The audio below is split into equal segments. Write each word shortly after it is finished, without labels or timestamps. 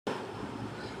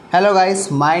Hello guys,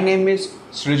 my name is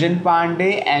Srijan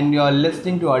Pandey and you're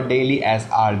listening to our daily as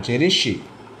RJ Rishi.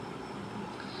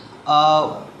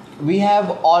 We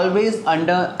have always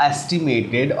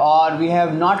underestimated or we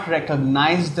have not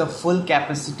recognized the full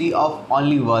capacity of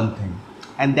only one thing,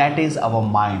 and that is our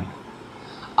mind.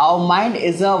 Our mind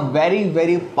is a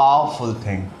very powerful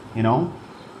thing.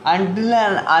 Until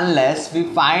and unless we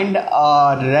find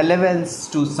relevance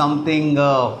to something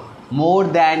more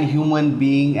than human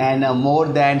being and more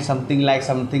than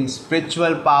something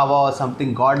spiritual power or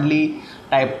something godly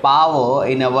type power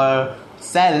in our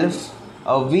self,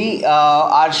 we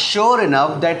are sure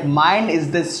enough that mind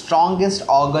is the strongest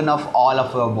organ of all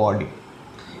of our body.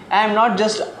 I am not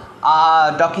just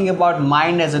talking about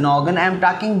mind as an organ. I am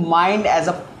talking mind as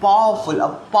a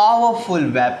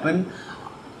powerful weapon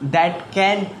that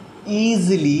can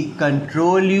easily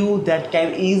control you, that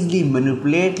can easily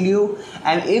manipulate you.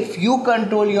 And if you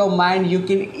control your mind, you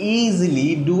can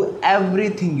easily do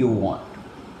everything you want.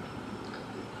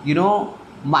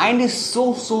 Mind is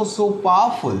so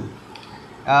powerful.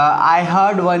 I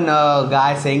heard one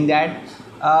guy saying that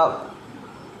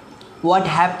what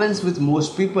happens with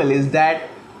most people is that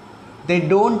they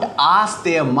don't ask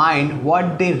their mind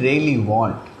what they really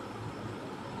want.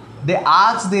 They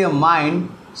ask their mind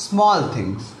small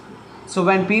things. So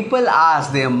when people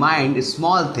ask their mind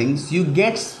small things, you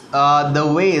get the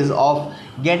ways of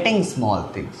getting small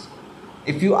things.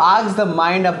 If you ask the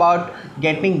mind about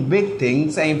getting big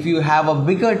things, and if you have a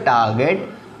bigger target,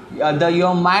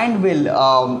 your mind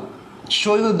will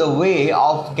show you the way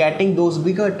of getting those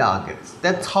bigger targets.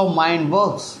 That's how mind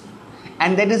works.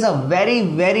 And that is a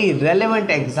very relevant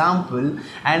example,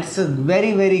 and it's a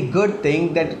very good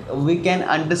thing that we can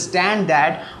understand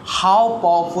that how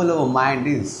powerful our mind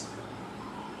is.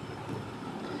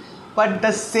 But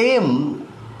the same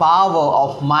power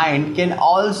of mind can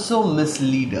also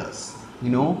mislead us.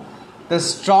 The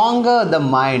stronger the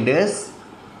mind is,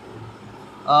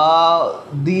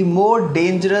 the more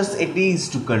dangerous it is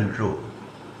to control.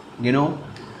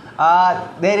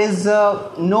 There is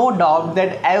no doubt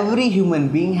that every human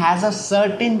being has a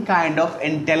certain kind of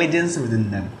intelligence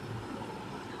within them.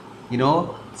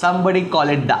 Somebody call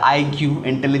it the IQ,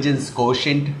 intelligence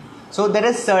quotient. So that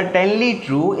is certainly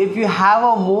true. If you have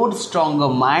a more stronger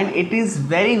mind, it is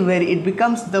it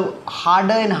becomes the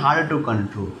harder and harder to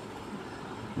control.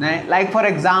 Like for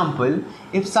example,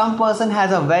 if some person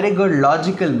has a very good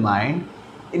logical mind,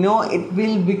 it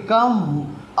will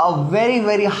become a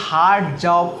very hard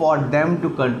job for them to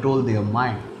control their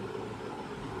mind.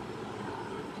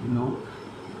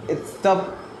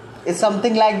 It's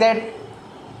something like that.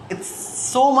 It's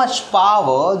so much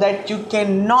power that you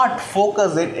cannot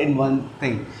focus it in one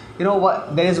thing.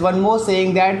 There is one more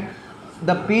saying that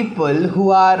the people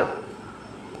who are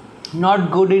not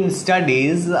good in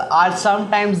studies are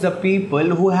sometimes the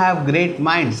people who have great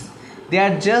minds. They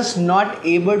are just not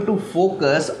able to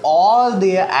focus all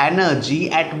their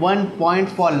energy at one point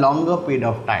for a longer period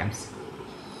of times.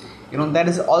 That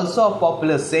is also a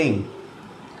popular saying.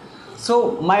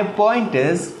 So my point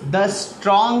is, the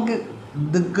stronger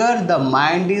the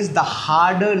mind is, the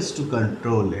harder it is to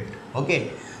control it.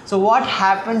 Okay. So what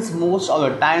happens most of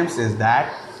the times is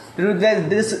that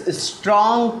this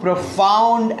strong,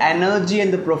 profound energy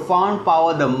and the profound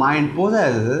power the mind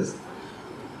possesses,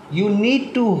 you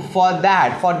need to, for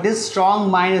this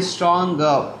strong mind, strong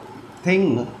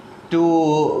thing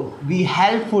to be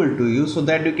helpful to you, so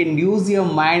that you can use your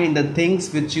mind in the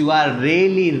things which you are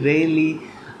really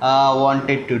want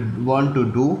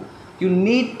to do. You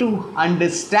need to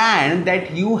understand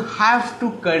that you have to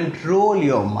control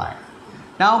your mind.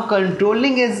 Now,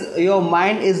 controlling your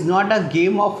mind is not a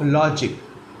game of logic.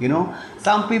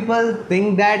 Some people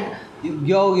think that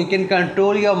you can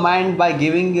control your mind by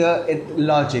giving it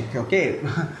logic. Okay.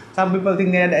 Some people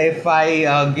think that if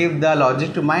I give the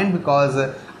logic to mind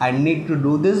because I need to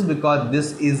do this, because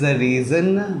this is a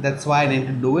reason, that's why I need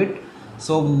to do it,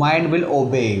 so mind will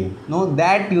obey you. No,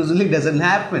 that usually doesn't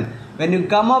happen. When you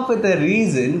come up with a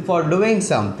reason for doing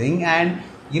something, and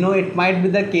it might be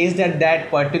the case that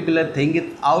particular thing is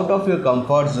out of your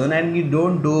comfort zone and you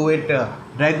don't do it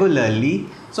regularly.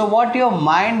 So what your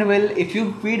mind will, if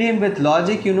you feed him with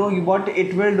logic, what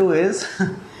it will do is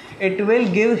it will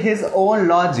give his own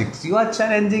logics. You are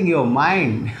challenging your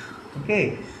mind.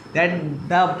 Okay, that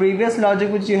the previous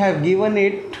logic which you have given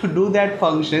it to do that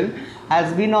function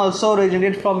has been also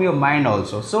originated from your mind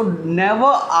also. So never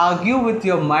argue with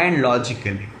your mind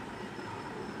logically.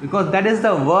 because that is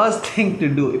the worst thing to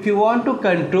do. If you want to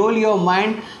control your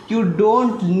mind, you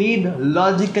don't need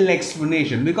logical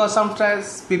explanation, because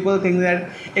sometimes people think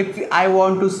that if I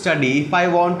want to study, if I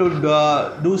want to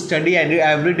do study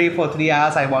every day for 3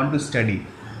 hours, I want to study,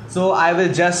 so I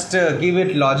will just give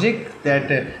it logic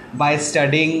that by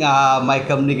studying my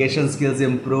communication skills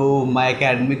improve, my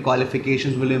academic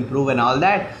qualifications will improve and all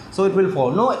that, so it will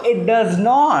fall. No, it does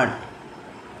not.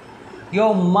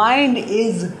 Your mind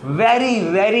is very,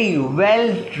 very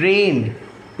well trained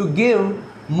to give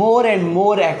more and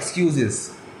more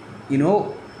excuses, you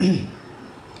know.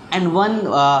 And one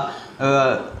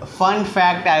fun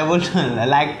fact I would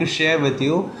like to share with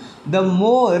you: the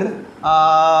more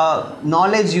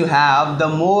knowledge you have, the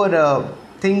more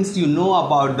things you know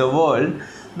about the world,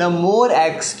 the more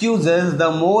excuses,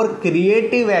 the more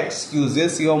creative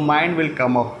excuses your mind will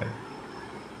come up with.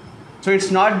 So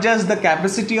it's not just the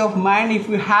capacity of mind. If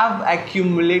you have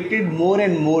accumulated more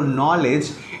and more knowledge,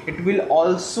 it will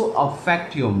also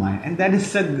affect your mind, and that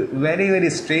is a very, very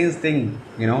strange thing,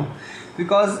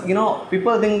 because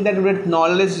people think that with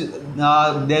knowledge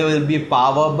there will be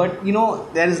power, but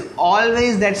there is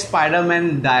always that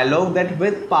Spider-Man dialogue that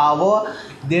with power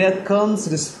there comes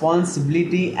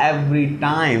responsibility every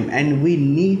time, and we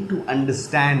need to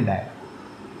understand that.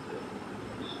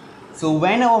 So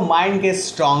when our mind gets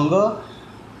stronger,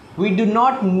 we do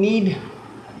not need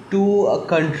to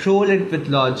control it with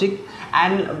logic,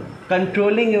 and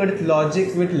controlling it with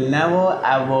logic will never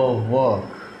ever work.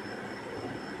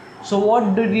 So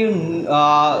what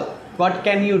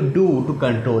can you do to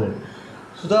control it?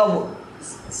 So the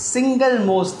single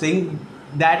most thing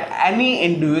that any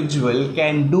individual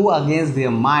can do against their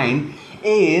mind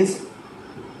is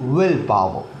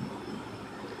willpower.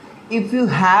 If you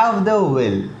have the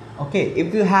will,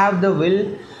 if you have the will,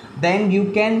 then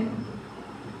you can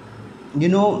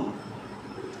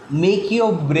make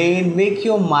your brain, make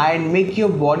your mind, make your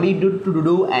body to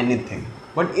do anything.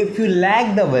 But if you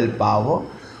lack the willpower,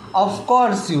 of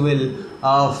course you will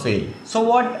fail. So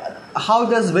how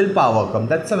does willpower come?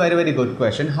 That's a very, very good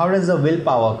question. How does the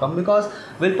willpower come? Because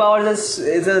willpower is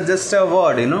just a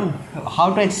word,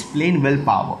 how to explain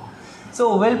willpower.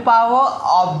 So willpower,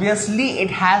 obviously it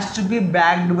has to be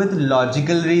backed with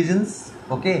logical reasons.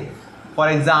 For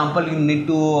example, you need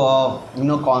to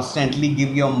constantly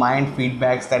give your mind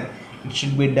feedbacks that it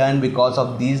should be done because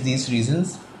of these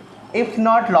reasons. If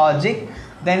not logic,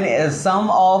 then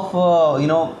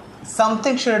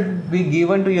something should be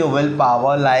given to your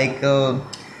willpower, like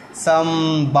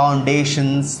some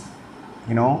foundations,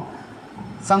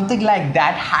 something like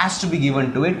that has to be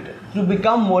given to it to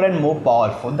become more and more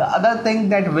powerful. The other thing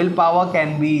that willpower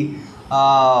can be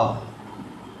helped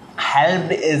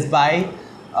is by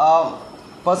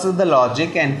first is the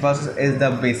logic, and first is the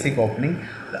basic opening.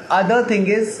 The other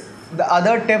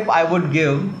tip I would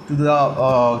give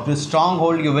to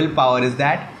stronghold your willpower is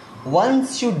that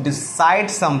once you decide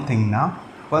something,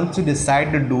 once you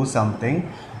decide to do something,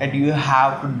 that you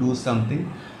have to do something,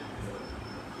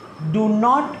 do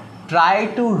not try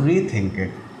to rethink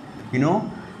it.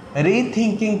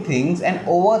 Rethinking things and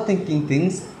overthinking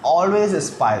things always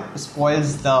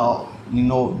spoils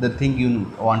the thing you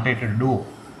wanted to do.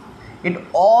 It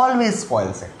always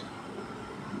spoils it.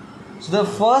 So the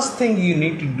first thing you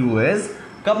need to do is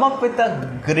come up with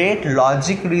a great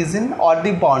logic reason or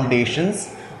the foundations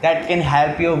that can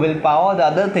help your willpower. The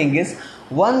other thing is,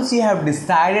 once you have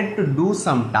decided to do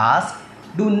some task,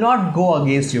 do not go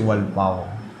against your willpower.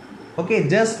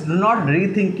 Just do not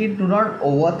rethink it, do not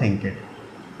overthink it.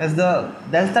 That's the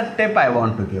tip I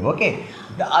want to give.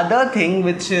 The other thing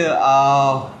which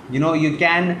you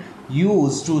can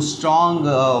use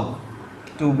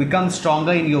to become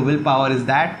stronger in your willpower is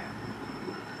that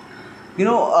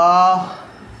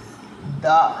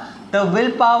the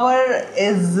willpower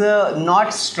is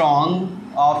not strong,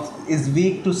 is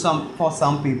weak for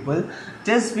some people,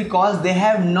 just because they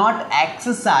have not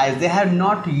exercised, they have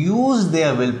not used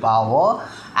their willpower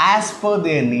as per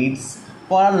their needs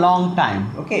for a long time.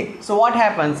 So what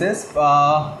happens is,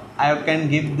 I can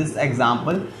give this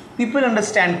example. People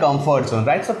understand comfort zone,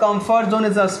 right? So comfort zone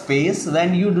is a space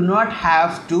when you do not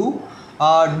have to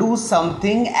do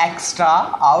something extra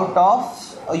out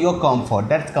of your comfort.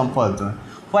 That's comfort zone.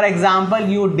 For example,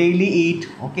 you daily eat,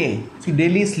 so you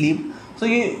daily sleep, so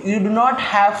you do not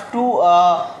have to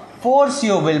force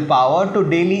your willpower to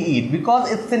daily eat,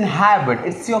 because it's in habit,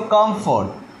 it's your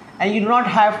comfort, and you do not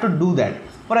have to do that.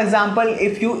 For example,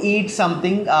 if you eat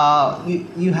something,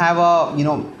 you have a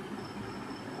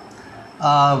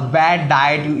bad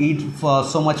diet, you eat for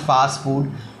so much fast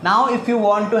food. Now if you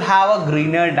want to have a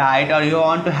greener diet or you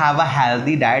want to have a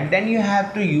healthy diet, then you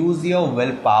have to use your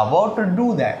willpower to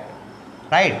do that,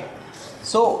 right?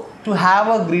 So to have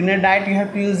a greener diet, you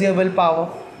have to use your willpower.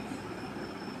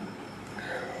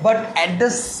 But at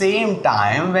the same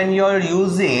time, when you're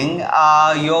using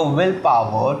your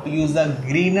willpower to use a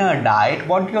greener diet,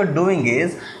 what you're doing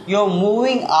is you're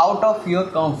moving out of your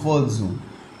comfort zone.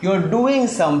 You're doing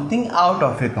something out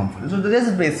of your comfort zone. So this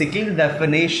is basically the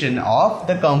definition of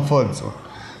the comfort zone.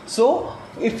 So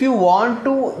if you want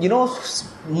to,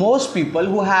 most people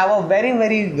who have a very,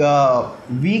 very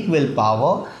weak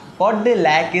willpower, what they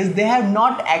lack is they have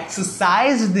not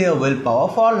exercised their willpower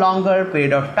for a longer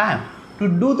period of time. To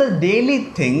do the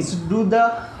daily things, do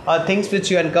the things which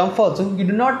you are in comfort zone, you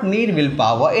do not need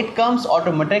willpower. It comes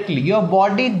automatically. Your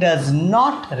body does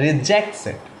not reject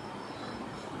it.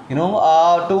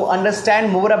 To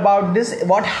understand more about this,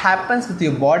 what happens with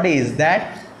your body is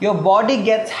that your body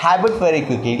gets habit very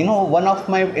quickly. In one of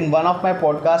my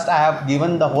podcasts, I have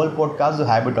given the whole podcast to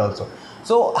habit also.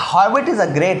 So habit is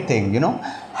a great thing.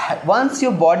 Once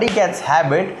your body gets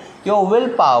habit, your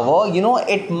willpower,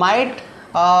 it might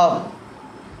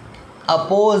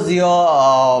oppose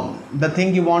your the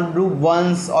thing you want to do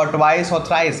once or twice or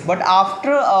thrice, but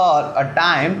after a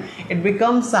time it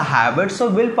becomes a habit. So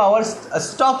willpower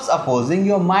stops opposing,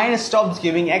 your mind stops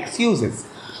giving excuses.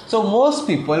 So most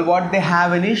people, what they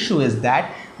have an issue is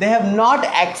that they have not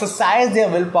exercised their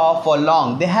willpower for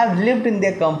long. They have lived in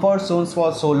their comfort zones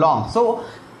for so long. So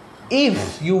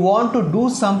if you want to do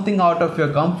something out of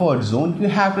your comfort zone, you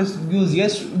have to use your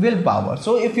willpower.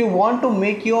 So if you want to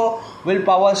make your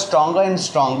willpower stronger and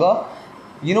stronger,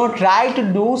 try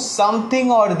to do something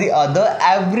or the other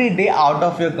every day out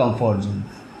of your comfort zone.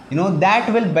 That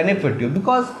will benefit you,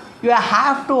 because you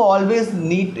have to always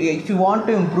need, if you want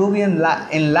to improve in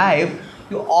life,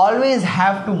 you always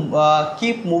have to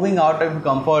keep moving out of your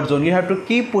comfort zone. You have to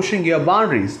keep pushing your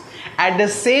boundaries. At the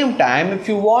same time, if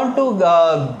you want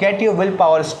to get your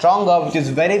willpower stronger, which is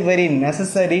very, very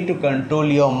necessary to control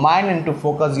your mind and to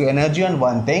focus your energy on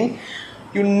one thing,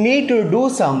 you need to do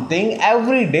something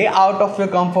every day out of your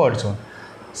comfort zone.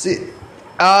 See,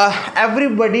 every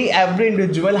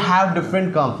individual have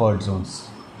different comfort zones.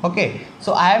 Okay,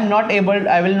 so I will not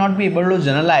be able to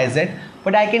generalize it,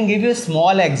 but I can give you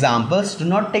small examples. Do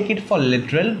not take it for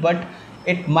literal, but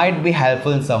it might be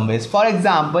helpful in some ways. For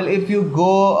example, if you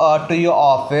go to your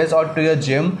office or to your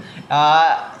gym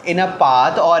in a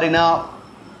path or in a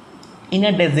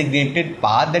designated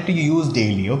path that you use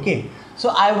daily, okay, so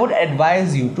I would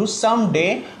advise you to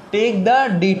someday take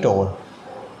the detour,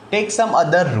 take some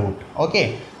other route.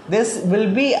 Okay, this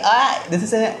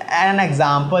is an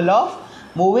example of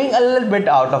moving a little bit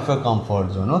out of your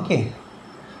comfort zone. Okay,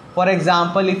 for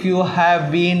example, if you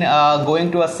have been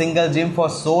going to a single gym for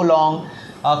so long,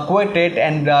 quit it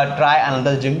and try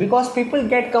another gym, because people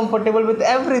get comfortable with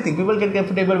everything. People get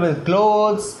comfortable with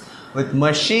clothes, with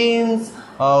machines,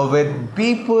 with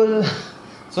people.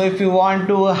 So if you want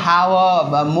to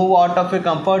have a move out of your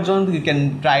comfort zone, you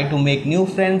can try to make new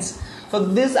friends. So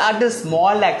these are the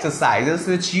small exercises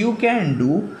which you can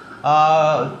do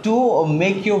to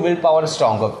make your willpower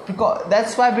stronger. Because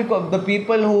the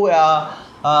people who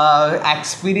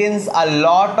experience a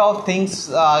lot of things,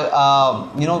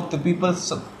 the people,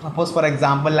 suppose for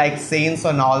example like saints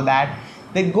and all that,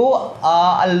 they go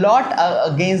a lot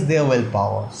against their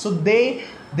willpower. So they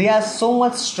are so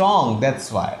much strong.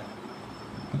 That's why,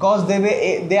 because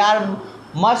they are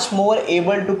much more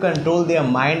able to control their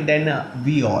mind than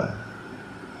we all.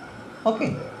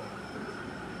 Okay,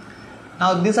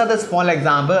 now these are the small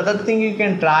examples. Other thing you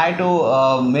can try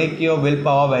to make your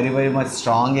willpower very, very much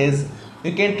strong is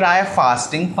you can try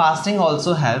fasting. Fasting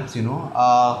also helps,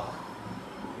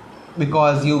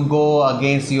 because you go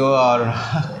against your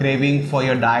craving for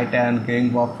your diet and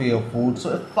craving for your food.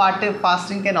 So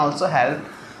fasting can also help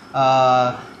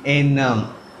in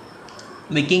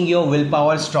making your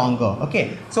willpower stronger.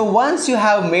 Okay, so once you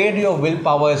have made your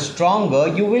willpower stronger,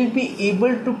 you will be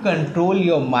able to control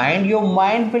your mind. Your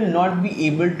mind will not be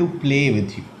able to play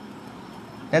with you.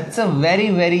 That's a very,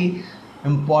 very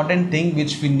important thing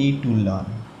which we need to learn.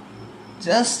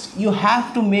 Just you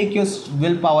have to make your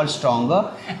willpower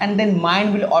stronger, and then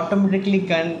mind will automatically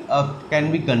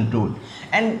can be controlled.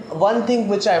 And one thing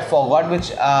which I forgot,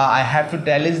 which I have to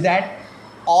tell, is that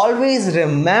always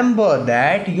remember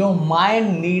that your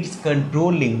mind needs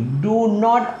controlling. Do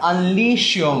not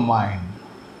unleash your mind.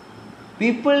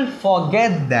 People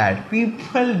forget that.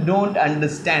 People don't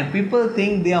understand. People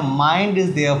think their mind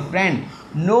is their friend.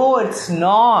 No, it's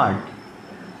not.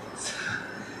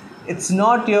 It's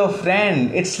not your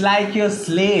friend, it's like your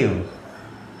slave.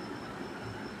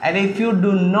 And if you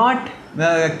do not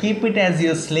keep it as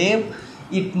your slave,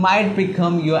 it might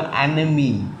become your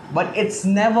enemy. But it's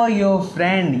never your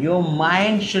friend. Your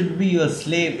mind should be your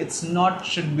slave, it's not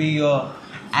should be your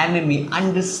enemy.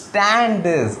 Understand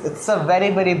this. It's a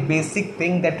very very basic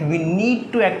thing that we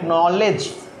need to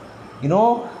acknowledge. You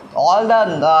know, all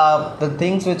the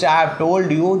things which I have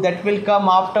told you, that will come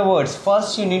afterwards.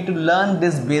 First you need to learn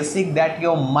this basic, that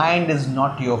your mind is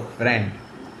not your friend.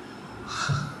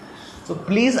 So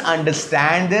please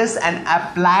understand this and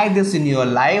apply this in your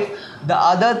life. The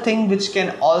other thing which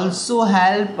can also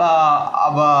help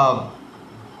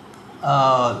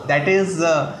that is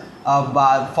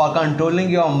for controlling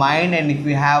your mind, and if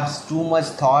you have too much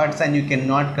thoughts and you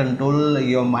cannot control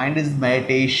your mind, is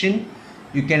meditation.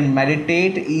 You can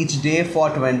meditate each day for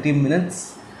 20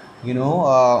 minutes. If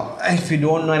you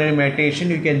don't know any meditation,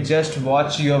 you can just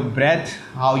watch your breath,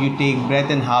 how you take breath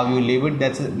and how you leave it.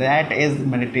 That is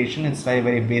meditation. It's very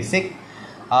very basic.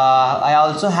 I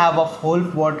also have a whole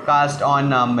podcast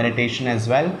on meditation as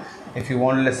well. If you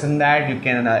want to listen that, you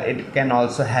can. It can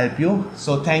also help you.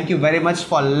 So thank you very much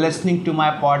for listening to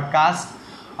my podcast.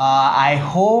 I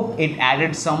hope it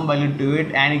added some value to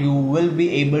it, and you will be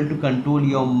able to control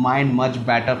your mind much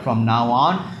better from now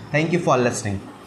on. Thank you for listening.